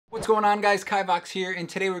What's going on, guys? Kivox here, and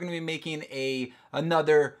today we're going to be making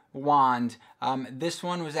another wand. This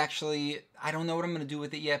one was actually, I don't know what I'm going to do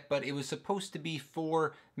with it yet, but it was supposed to be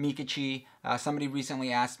for Meekachii. Somebody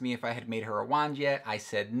recently asked me if I had made her a wand yet. I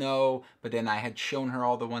said no, but then I had shown her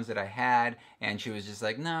all the ones that I had, and she was just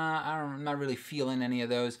like, nah, I'm not really feeling any of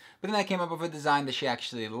those. But then I came up with a design that she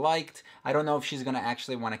actually liked. I don't know if she's going to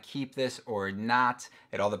actually want to keep this or not.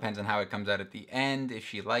 It all depends on how it comes out at the end, if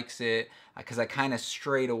she likes it, because I kind of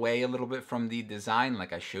strayed away a little bit from the design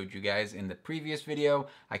like I showed you guys in the previous video.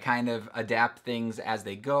 I kind of adapt things as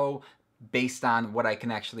they go based on what I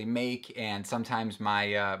can actually make, and sometimes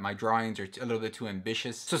my my drawings are a little bit too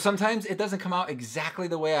ambitious. So sometimes it doesn't come out exactly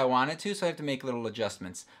the way I want it to, so I have to make little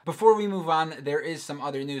adjustments. Before we move on, there is some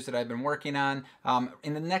other news that I've been working on.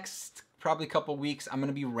 In the next probably couple weeks, I'm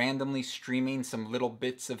gonna be randomly streaming some little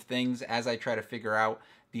bits of things as I try to figure out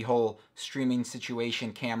the whole streaming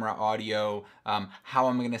situation, camera, audio, how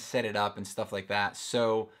I'm gonna set it up and stuff like that.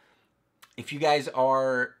 So if you guys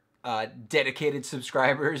are dedicated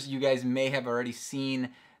subscribers, you guys may have already seen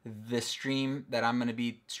the stream that I'm gonna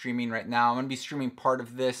be streaming right now. I'm gonna be streaming part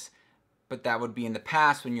of this, but that would be in the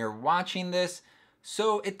past when you're watching this.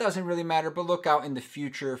 So it doesn't really matter, but look out in the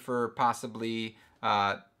future for possibly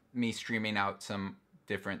me streaming out some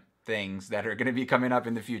different things that are gonna be coming up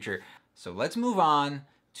in the future. So let's move on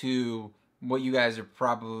to what you guys are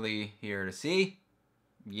probably here to see.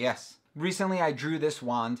 Yes. Recently I drew this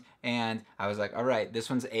wand and I was like, all right, this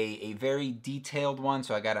one's a very detailed one,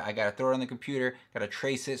 so I gotta throw it on the computer, gotta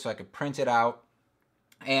trace it so I could print it out.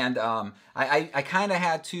 And I kind of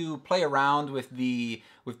had to play around with the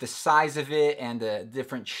size of it and the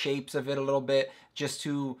different shapes of it a little bit just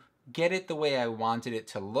to get it the way I wanted it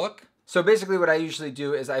to look. So basically what I usually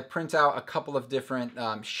do is I print out a couple of different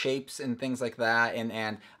shapes and things like that,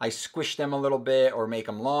 and I squish them a little bit or make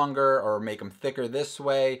them longer or make them thicker this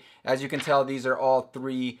way. As you can tell, these are all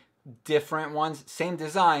three different ones, same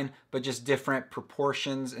design, but just different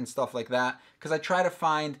proportions and stuff like that, because I try to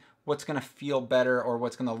find what's gonna feel better or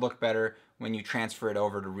what's gonna look better when you transfer it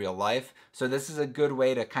over to real life. So this is a good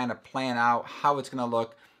way to kind of plan out how it's gonna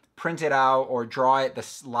look, print it out or draw it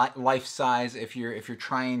the life size if you're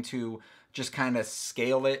trying to just kind of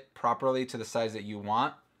scale it properly to the size that you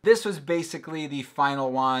want. This was basically the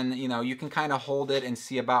final one. You know, you can kind of hold it and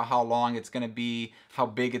see about how long it's going to be, how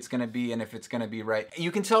big it's going to be, and if it's going to be right.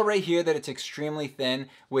 You can tell right here that it's extremely thin,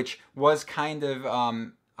 which was kind of,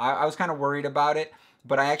 I was kind of worried about it,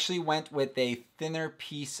 but I actually went with a thinner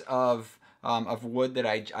piece of wood that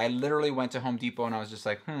I literally went to Home Depot and I was just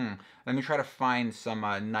like, let me try to find some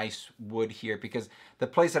nice wood here, because the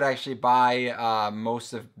place that I actually buy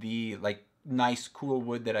most of the like nice cool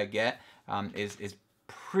wood that I get is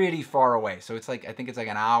pretty far away. So it's like, I think it's like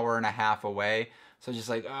an hour and a half away. So just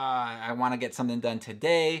like, I want to get something done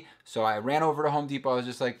today. So I ran over to Home Depot. I was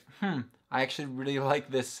just like, I actually really like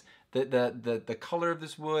this, the color of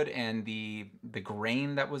this wood and the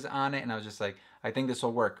grain that was on it, and I was just like, I think this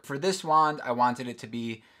will work. For this wand, I wanted it to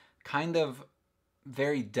be kind of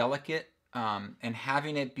very delicate, and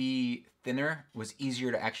having it be thinner was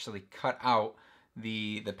easier to actually cut out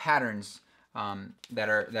the patterns that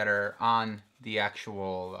are on the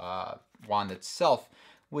actual wand itself,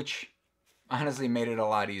 which honestly made it a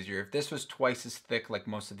lot easier. If this was twice as thick like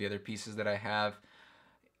most of the other pieces that I have,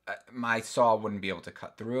 my saw wouldn't be able to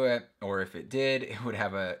cut through it, or if it did, it would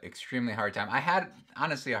have an extremely hard time. I had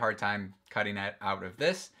honestly a hard time cutting it out of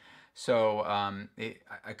this, so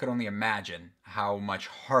I could only imagine how much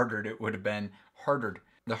harder it would have been.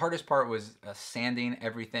 The hardest part was sanding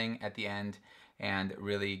everything at the end and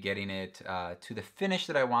really getting it to the finish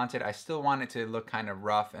that I wanted. I still want it to look kind of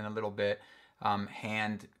rough and a little bit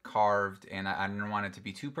hand carved, and I didn't want it to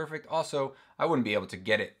be too perfect. Also, I wouldn't be able to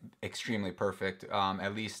get it extremely perfect,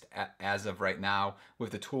 at least as of right now,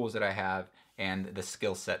 with the tools that I have and the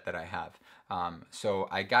skill set that I have. So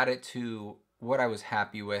I got it to what I was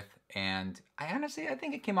happy with, and I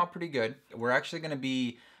think it came out pretty good. We're actually going to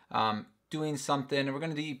be doing something. We're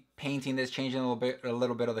going to be painting this, changing a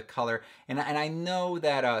little bit of the color, and I know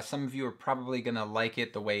that some of you are probably going to like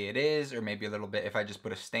it the way it is, or maybe a little bit if I just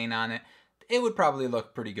put a stain on it. It would probably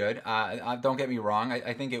look pretty good. Don't get me wrong.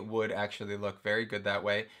 I think it would actually look very good that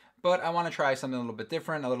way. But I want to try something a little bit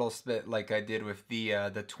different, a little bit like I did with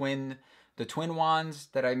the twin wands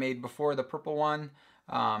that I made before, the purple one,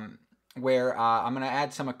 where I'm gonna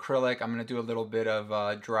add some acrylic. I'm gonna do a little bit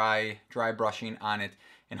of dry brushing on it,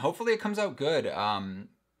 and hopefully it comes out good.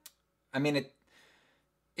 I mean,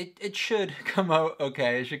 it should come out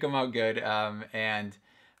okay. It should come out good, and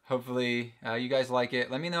hopefully you guys like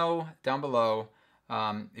it. Let me know down below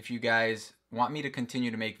if you guys want me to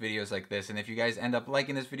continue to make videos like this. And if you guys end up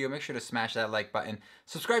liking this video, make sure to smash that like button.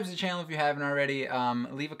 Subscribe to the channel if you haven't already.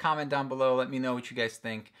 Leave a comment down below. Let me know what you guys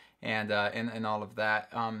think and all of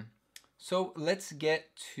that. So let's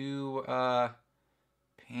get to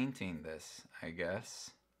painting this, I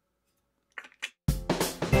guess.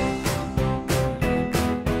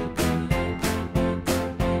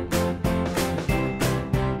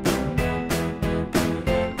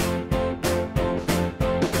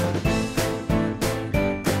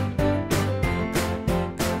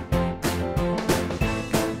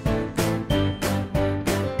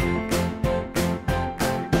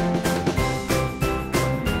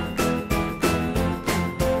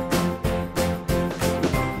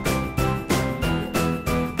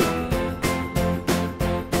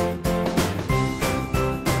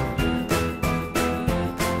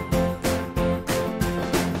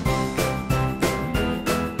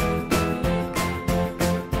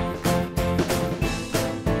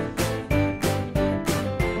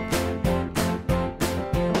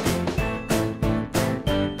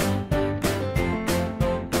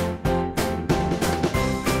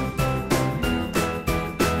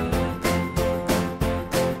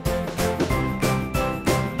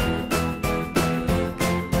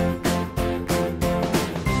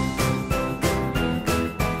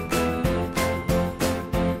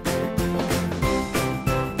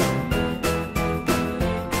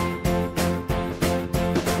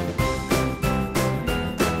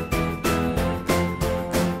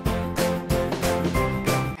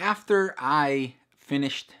 After I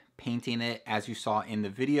finished painting it, as you saw in the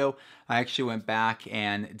video, I actually went back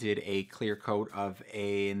and did a clear coat of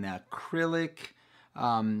an acrylic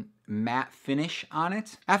matte finish on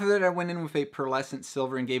it. After that, I went in with a pearlescent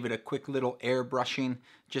silver and gave it a quick little airbrushing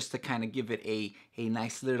just to kind of give it a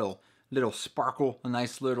nice little sparkle, a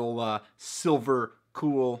nice little silver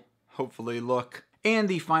cool, hopefully, look. And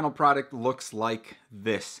the final product looks like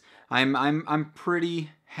this. I'm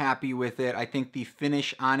pretty happy with it. I think the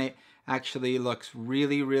finish on it actually looks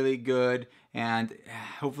really, really good, and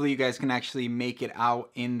hopefully you guys can actually make it out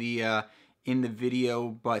in the video.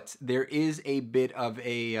 But there is a bit of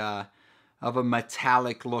a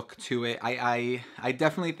metallic look to it. I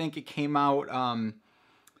definitely think it came out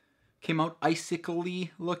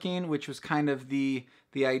icicle-y looking, which was kind of the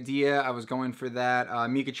idea. I was going for that.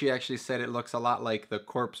 Meekachii actually said it looks a lot like the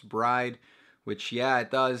Corpse Bride, which, yeah,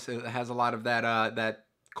 it does. It has a lot of that that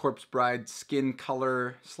Corpse Bride skin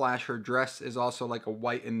color / her dress is also like a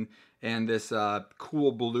white and this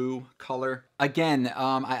cool blue color. Again,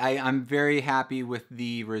 I'm very happy with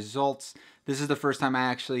the results. This is the first time I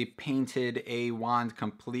actually painted a wand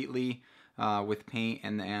completely with paint,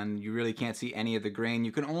 and you really can't see any of the grain.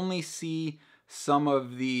 You can only see some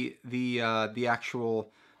of the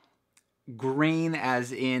actual grain,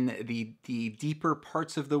 as in the deeper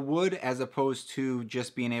parts of the wood, as opposed to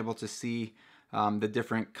just being able to see the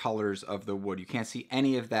different colors of the wood. You can't see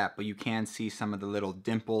any of that, but you can see some of the little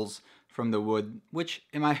dimples from the wood, which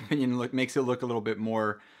in my opinion makes it look a little bit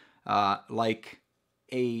more like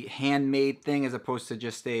a handmade thing as opposed to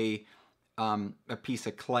just a piece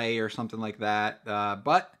of clay or something like that.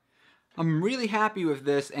 But I'm really happy with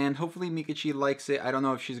this, and hopefully Meekachii likes it. I don't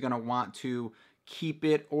know if she's gonna want to keep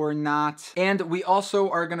it or not. And we also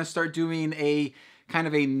are gonna start doing a kind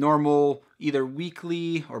of a normal, either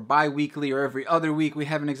weekly or bi-weekly or every other week. We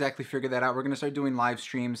haven't exactly figured that out. We're gonna start doing live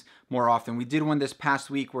streams more often. We did one this past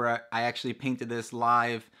week where I actually painted this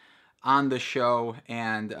live on the show,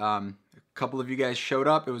 and a couple of you guys showed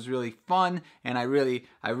up. It was really fun, and I really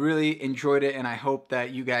enjoyed it, and I hope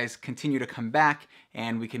that you guys continue to come back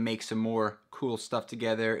and we can make some more cool stuff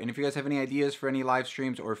together. And if you guys have any ideas for any live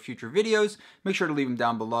streams or future videos, make sure to leave them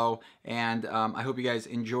down below. And I hope you guys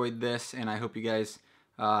enjoyed this, and I hope you guys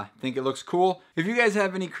think it looks cool. If you guys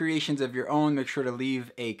have any creations of your own, make sure to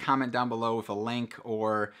leave a comment down below with a link,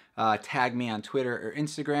 or tag me on Twitter or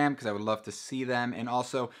Instagram, because I would love to see them. And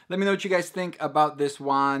also, let me know what you guys think about this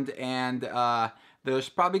wand, and there's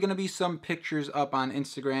probably going to be some pictures up on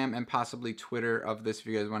Instagram and possibly Twitter of this if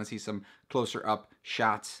you guys want to see some closer up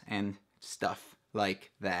shots and stuff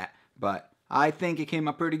like that. But I think it came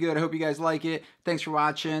up pretty good. I hope you guys like it. Thanks for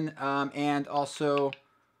watching, and also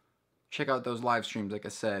check out those live streams, like I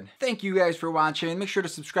said. Thank you guys for watching. Make sure to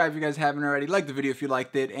subscribe if you guys haven't already. Like the video if you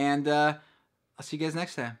liked it, and I'll see you guys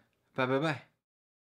next time. Bye, bye, bye.